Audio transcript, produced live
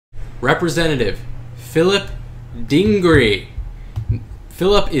Representative Philip Gingrey.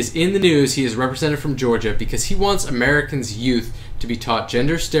 Philip is in the news. He is representative from Georgia because he wants Americans' youth to be taught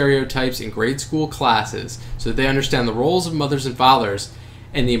gender stereotypes in grade school classes so that they understand the roles of mothers and fathers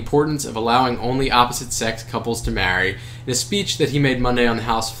and the importance of allowing only opposite-sex couples to marry. In a speech that he made Monday on the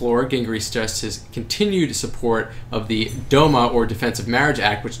House floor, Gingrey stressed his continued support of the DOMA, or Defense of Marriage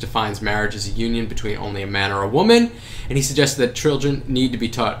Act, which defines marriage as a union between only a man or a woman, and he suggested that children need to be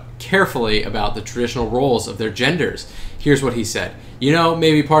taught carefully about the traditional roles of their genders. Here's what he said. You know,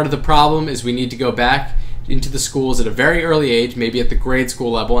 maybe part of the problem is we need to go back into the schools at a very early age, maybe at the grade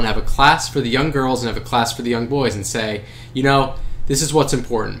school level, and have a class for the young girls and have a class for the young boys and say, you know, this is what's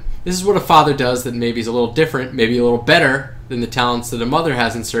important. This is what a father does that maybe is a little different, maybe a little better than the talents that a mother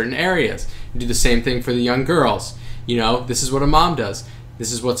has in certain areas. You do the same thing for the young girls. You know, this is what a mom does.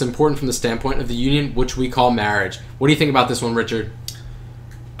 This is what's important from the standpoint of the union, which we call marriage. What do you think about this one, Richard?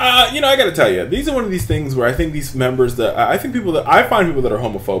 You know, I got to tell you, these are one of these things where I think these members that I find people that are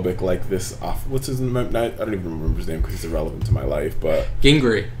homophobic, like this. What's his name? I don't even remember his name because he's irrelevant to my life. But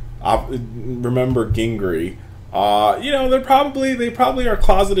Gingrey. Remember Gingrey? You know, they probably are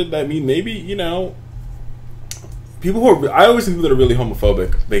closeted. I mean, maybe, you know, people who are. I always think people that are really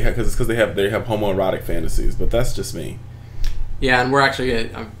homophobic, because they have homoerotic fantasies. But that's just me. Yeah, and we're actually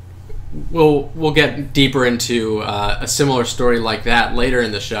we'll get deeper into a similar story like that later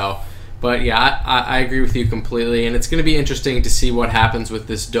in the show. But yeah, I agree with you completely, and it's going to be interesting to see what happens with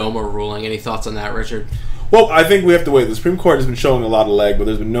this DOMA ruling. Any thoughts on that, Richard? Well, I think we have to wait. The Supreme Court has been showing a lot of leg, but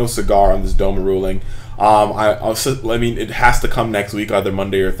there's been no cigar on this DOMA ruling. I mean, it has to come next week, either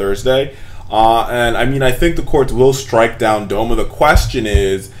Monday or Thursday. And I mean, I think the courts will strike down DOMA. The question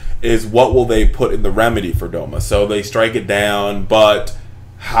is what will they put in the remedy for DOMA? So they strike it down, but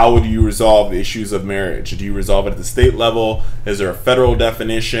how do you resolve the issues of marriage? Do you resolve it at the state level? Is there a federal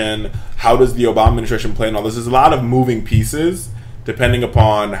definition? How does the Obama administration play in all this? There's a lot of moving pieces depending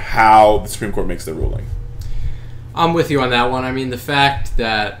upon how the Supreme Court makes the ruling. I'm with you on that one. I mean, the fact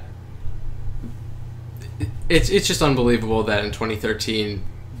that it's just unbelievable that in 2013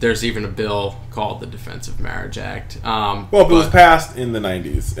 there's even a bill called the Defense of Marriage Act. Well, it was passed in the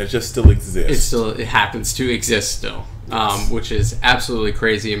 90s. It just still exists. It happens to exist still, yes. Which is absolutely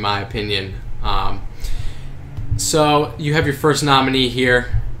crazy in my opinion. So you have your first nominee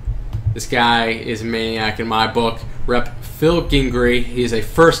here. This guy is a maniac in my book. Rep. Phil Gingrey. He's a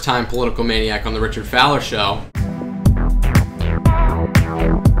first-time political maniac on the Richard Fowler Show.